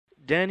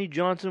Danny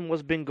Johnson,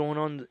 what's been going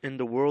on in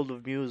the world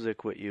of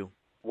music with you?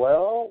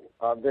 Well,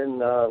 I've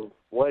been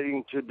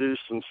waiting to do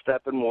some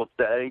Steppenwolf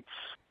dates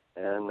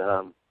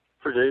and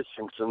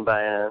producing some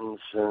bands,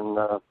 and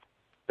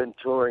been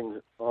touring,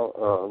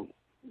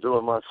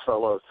 doing my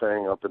solo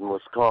thing up in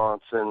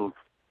Wisconsin,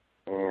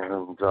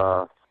 and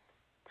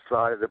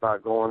excited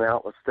about going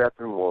out with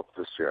Steppenwolf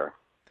this year.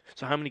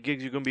 So how many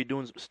gigs are you going to be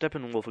doing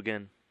Steppenwolf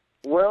again?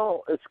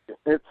 Well,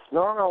 it's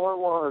not a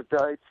whole lot of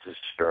dates this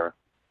year.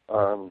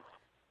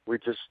 We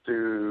just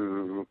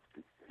do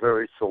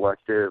very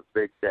selective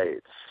big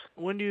dates.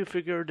 When do you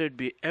figure there'd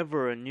be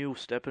ever a new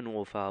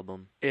Steppenwolf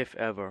album, if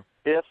ever?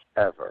 If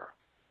ever.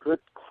 Good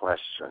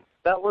question.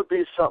 That would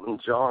be something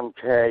John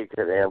Kay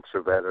could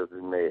answer better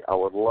than me. I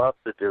would love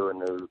to do a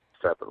new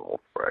Steppenwolf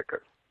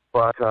record,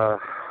 but I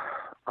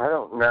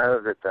don't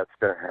know that that's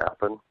going to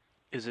happen.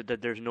 Is it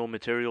that there's no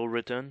material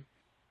written?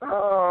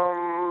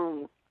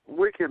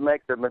 We could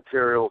make the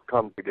material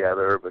come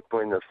together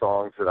between the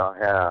songs that I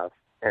have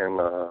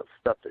and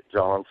stuff that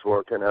John's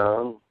working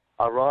on.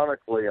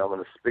 Ironically, I'm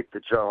going to speak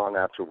to John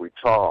after we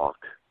talk,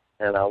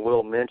 and I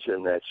will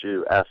mention that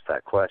you asked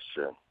that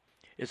question.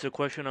 It's a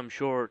question I'm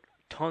sure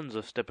tons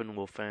of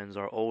Steppenwolf fans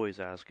are always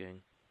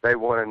asking. They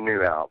want a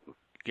new album.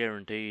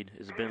 Guaranteed.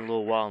 It's been a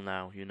little while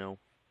now, you know.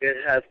 It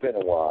has been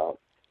a while.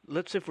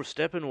 Let's say for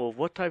Steppenwolf,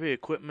 what type of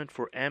equipment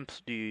for amps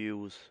do you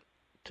use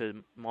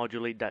to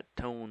modulate that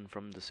tone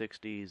from the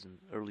 60s and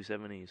early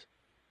 70s?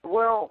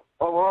 Well,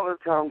 a lot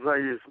of times I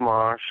use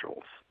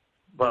Marshalls,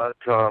 but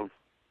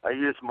I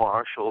use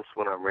Marshalls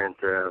when I'm in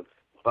there.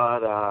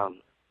 But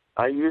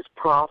I use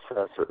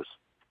processors.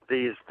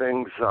 These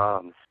things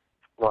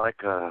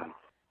like a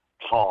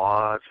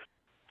pod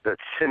that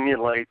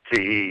simulate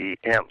the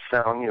amp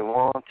sound you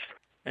want.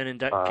 And in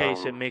that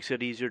case, it makes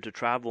it easier to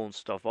travel and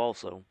stuff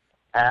also.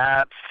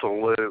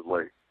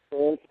 Absolutely.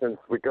 For instance,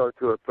 we go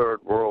to a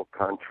third world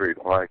country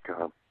like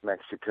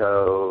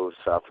Mexico,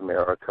 South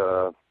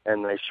America,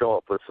 and they show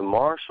up with some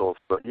Marshalls,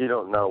 but you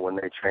don't know when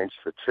they change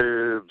the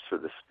tubes or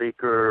the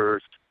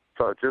speakers.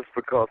 So just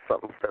because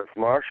something says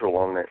Marshall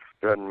on it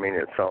doesn't mean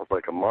it sounds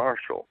like a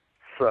Marshall.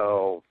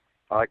 So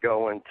I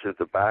go into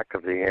the back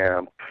of the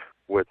amp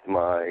with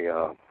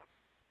my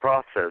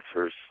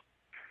processors,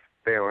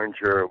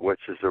 Behringer,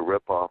 which is a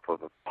ripoff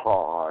of a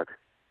pod,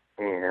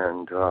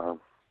 and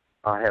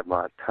I have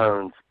my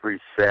tones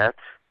preset,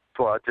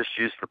 so I just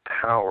use the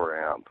power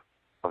amp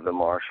of the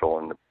Marshall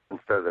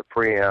instead of the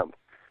preamp.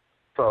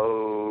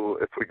 So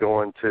if we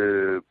go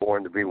into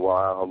Born to Be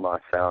Wild, my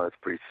sound is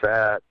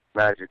preset.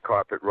 Magic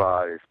Carpet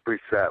Ride is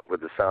preset with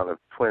the sound of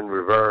twin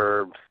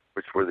reverbs,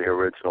 which were the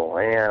original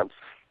amps.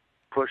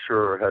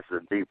 Pusher has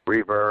a deep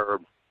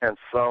reverb, and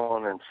so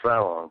on and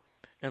so on.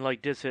 And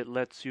like this, it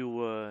lets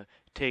you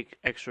take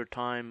extra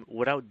time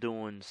without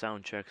doing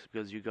sound checks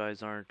because you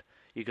guys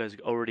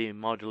already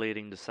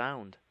modulating the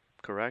sound,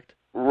 correct?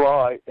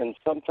 Right, and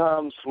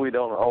sometimes we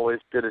don't always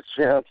get a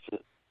chance to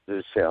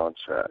do sound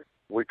check.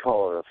 We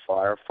call it a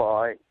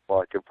firefight.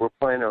 Like if we're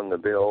playing on the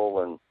bill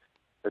and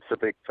it's a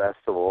big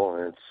festival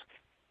and it's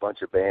a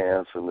bunch of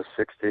bands from the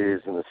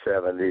 60s and the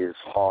 70s,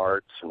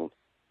 Hearts and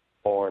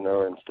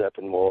Foreigner and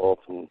Steppenwolf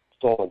and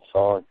so on and so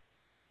on,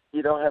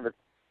 you don't have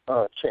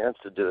a chance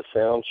to do a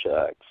sound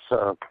check.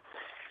 So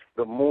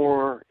the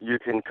more you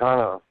can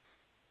kind of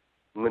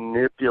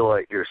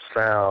manipulate your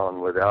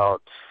sound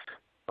without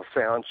a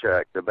sound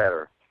check, the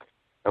better.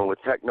 And with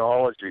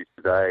technology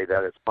today,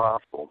 that is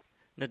possible.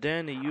 Now,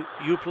 Danny,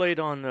 you played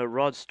on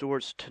Rod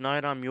Stewart's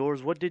Tonight I'm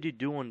Yours. What did you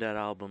do on that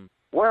album?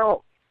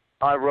 Well,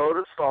 I wrote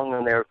a song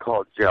in there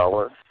called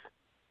Jealous,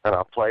 and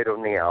I played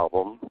on the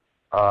album.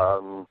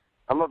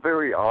 I'm a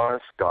very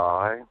honest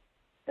guy,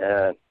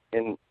 and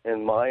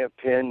in my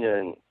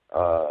opinion,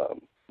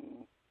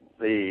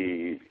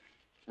 the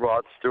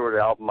Rod Stewart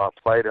album I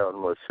played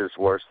on was his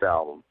worst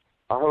album.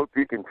 I hope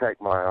you can take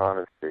my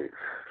honesty.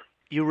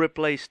 You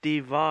replaced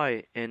Steve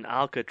Vai in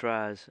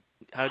Alcatraz.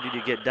 How did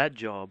you get that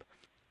job?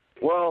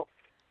 Well,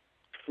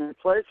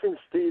 replacing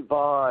Steve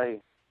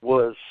Vai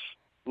was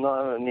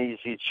not an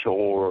easy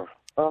chore.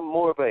 I'm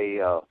more of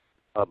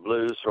a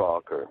blues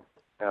rocker,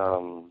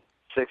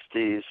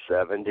 60s,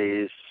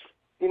 70s.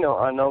 You know,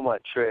 I know my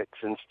tricks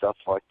and stuff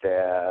like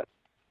that.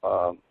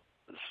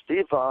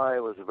 Steve Vai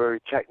was a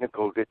very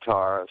technical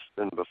guitarist,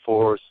 and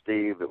before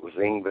Steve, it was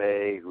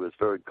Yngwie, who was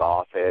very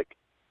gothic.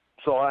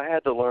 So I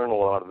had to learn a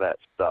lot of that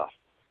stuff.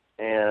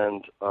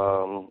 And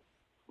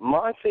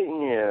my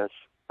thing is,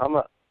 I'm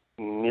a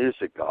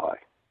music guy.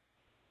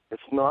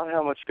 It's not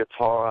how much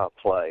guitar I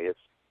play, it's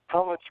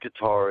how much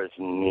guitar is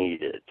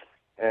needed.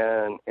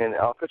 And in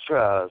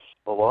Alcatraz,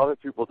 a lot of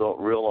people don't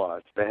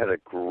realize they had a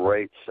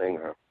great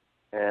singer.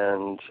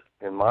 And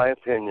in my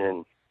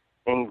opinion,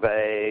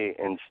 Yngwie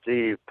and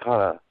Steve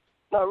kind of,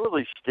 not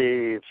really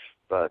Steve,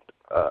 but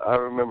I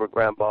remember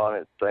Graham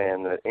Bonnet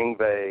saying that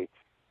Yngwie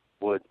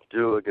would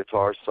do a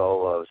guitar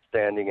solo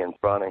standing in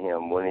front of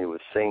him when he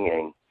was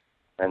singing,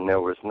 and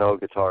there was no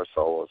guitar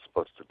solo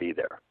supposed to be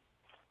there.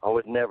 I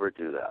would never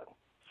do that,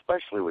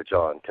 especially with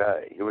John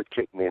Kay. He would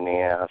kick me in the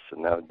ass,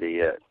 and that would be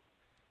it.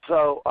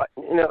 So,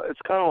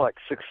 it's kind of like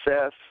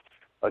success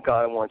a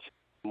guy once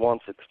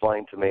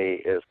explained to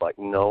me is like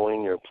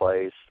knowing your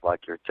place,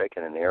 like you're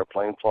taking an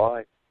airplane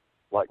flight.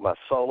 Like my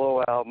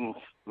solo albums,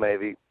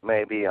 maybe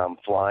I'm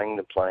flying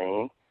the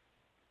plane,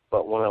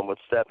 but when I'm with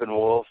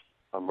Steppenwolf,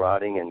 I'm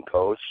riding in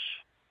coach.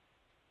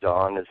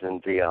 John is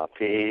in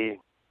VIP.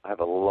 I have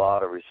a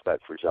lot of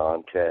respect for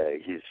John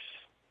Kay. He's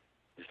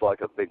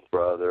like a big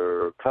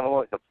brother, kind of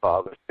like a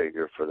father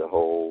figure for the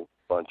whole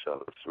bunch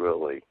of us,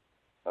 really.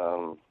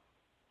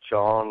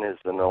 John is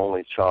an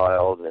only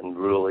child and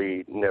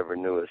really never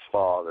knew his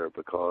father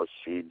because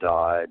he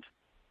died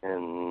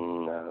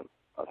in,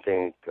 I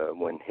think,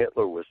 when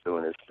Hitler was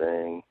doing his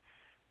thing.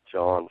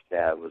 John's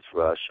dad was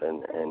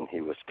Russian, and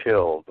he was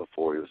killed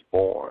before he was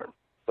born.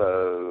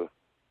 So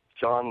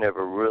John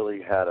never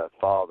really had a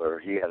father.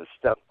 He had a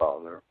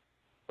stepfather,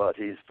 but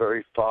he's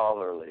very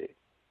fatherly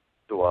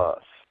to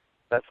us.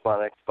 That's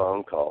my next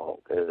phone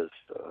call is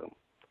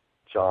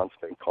John's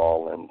been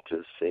calling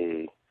to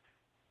see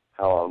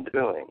how I'm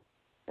doing.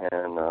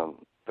 And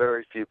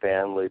very few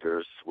band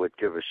leaders would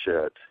give a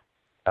shit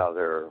how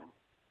their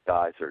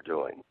guys are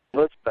doing.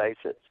 Let's face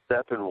it,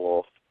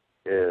 Steppenwolf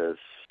is,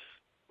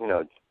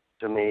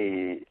 to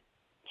me,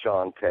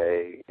 John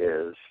Kay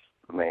is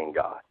the main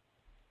guy.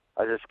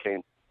 I just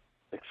can't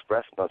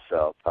express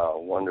myself how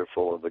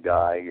wonderful of a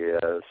guy he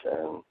is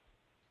and,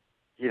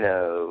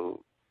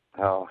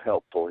 how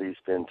helpful he's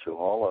been to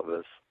all of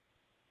us.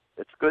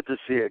 It's good to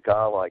see a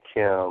guy like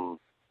him.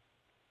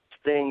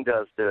 Sting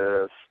does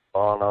this,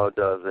 Bono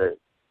does it.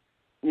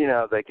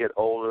 They get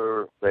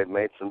older, they've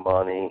made some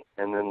money,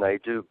 and then they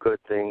do good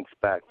things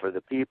back for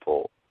the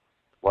people.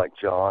 Like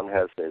John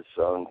has his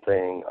own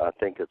thing, I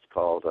think it's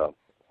called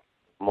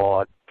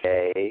Maud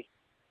Kay,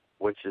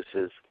 which is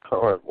his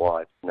current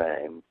wife's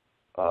name.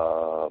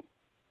 Maud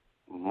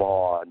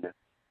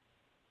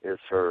is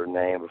her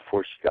name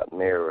before she got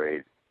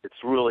married.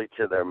 It's really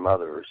to their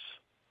mothers,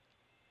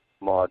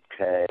 Maud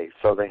Kay.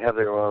 So they have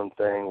their own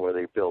thing where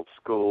they build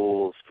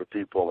schools for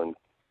people in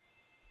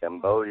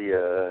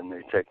Cambodia, and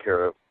they take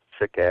care of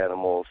sick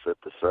animals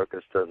that the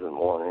circus doesn't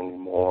want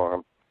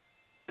anymore.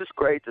 It's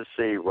great to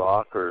see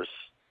rockers,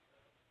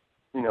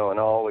 and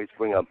always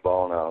bring up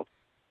Bono,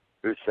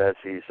 who says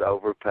he's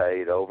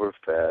overpaid,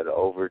 overfed,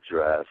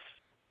 overdressed.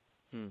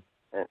 And,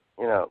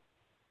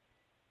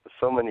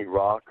 so many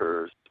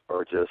rockers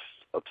are just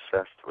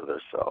obsessed with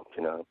themselves,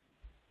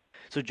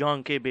 So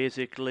John Kay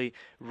basically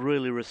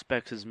really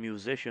respects his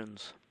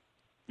musicians.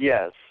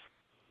 Yes.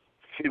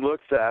 He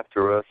looks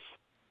after us.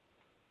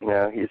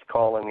 He's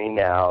calling me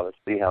now to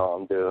see how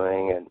I'm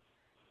doing, and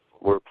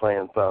we're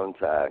playing phone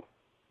tag.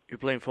 You're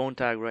playing phone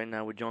tag right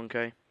now with John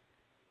Kay?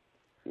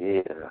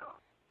 Yeah.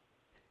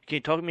 Can you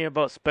talk to me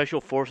about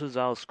Special Forces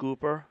Alice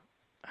Cooper?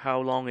 How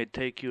long it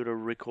take you to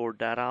record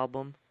that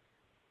album?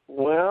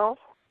 Well,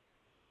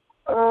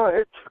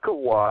 it took a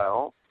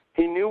while.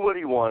 He knew what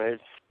he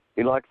wanted.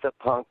 He likes the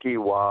punky,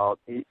 wild.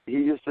 He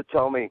used to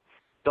tell me,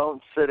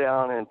 don't sit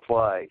down and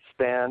play.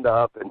 Stand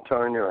up and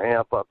turn your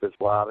amp up as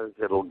loud as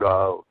it'll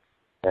go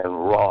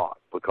and rock,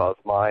 because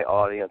my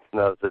audience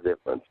knows the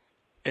difference.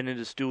 And in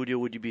the studio,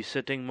 would you be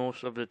sitting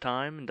most of the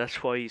time? And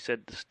that's why he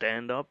said to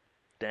stand up,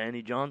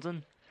 Danny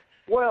Johnson?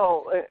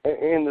 Well,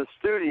 in the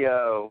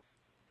studio,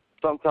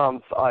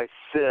 sometimes I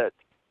sit.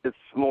 It's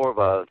more of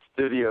a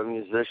studio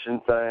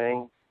musician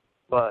thing,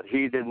 but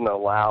he didn't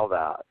allow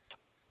that.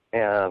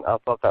 And I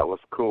thought that was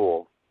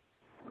cool.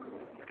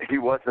 He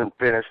wasn't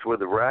finished with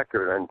the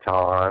record in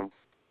time,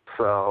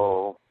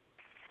 so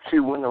he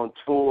went on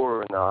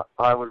tour, and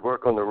I would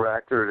work on the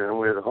record, and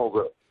we'd hold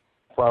the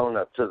phone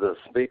up to the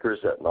speakers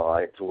at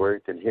night to where he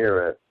could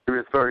hear it. He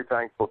was very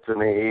thankful to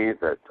me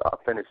that I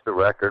finished the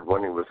record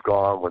when he was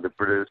gone with the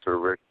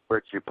producer,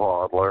 Richie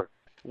Podler.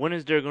 When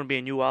is there going to be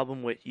a new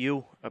album with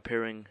you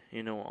appearing,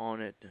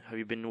 on it? Have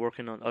you been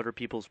working on other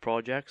people's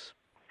projects?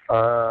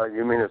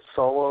 You mean a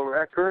solo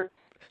record?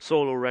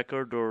 Solo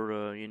record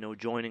or,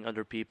 joining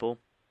other people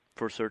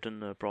for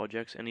certain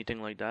projects,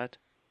 anything like that?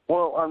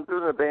 Well, I'm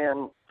doing a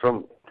band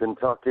from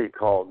Kentucky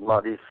called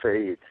Muddy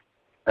Feet,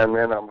 and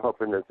then I'm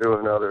hoping to do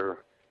another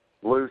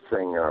blues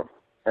singer,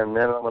 and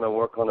then I'm going to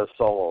work on a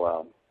solo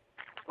album.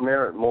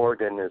 Merritt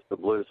Morgan is the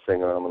blues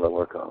singer I'm going to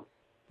work on.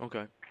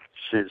 Okay.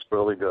 She's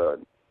really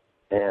good.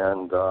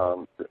 And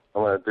I'm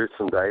going to do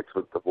some dates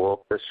with the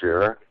Wolf this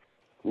year.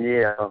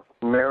 Yeah,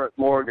 Merritt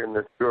Morgan,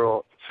 this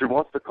girl, she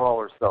wants to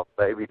call herself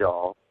Baby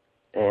Doll,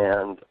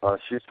 and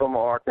she's from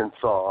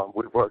Arkansas.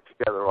 We've worked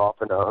together off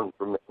and on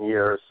for many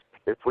years.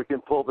 If we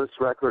can pull this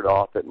record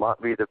off, it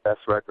might be the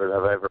best record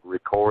I've ever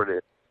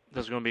recorded.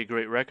 That's going to be a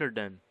great record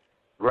then.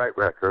 Great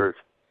record.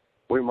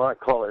 We might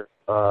call it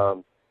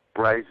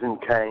Raising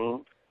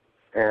Cane,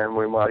 and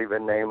we might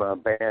even name a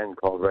band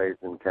called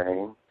Raising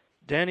Cane.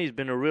 Danny, it's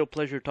been a real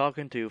pleasure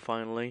talking to you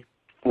finally.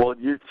 Well,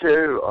 you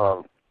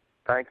too.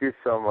 Thank you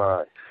so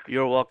much.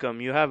 You're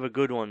welcome. You have a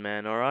good one,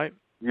 man, all right?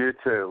 You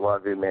too.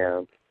 Love you,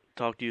 man.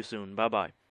 Talk to you soon. Bye-bye.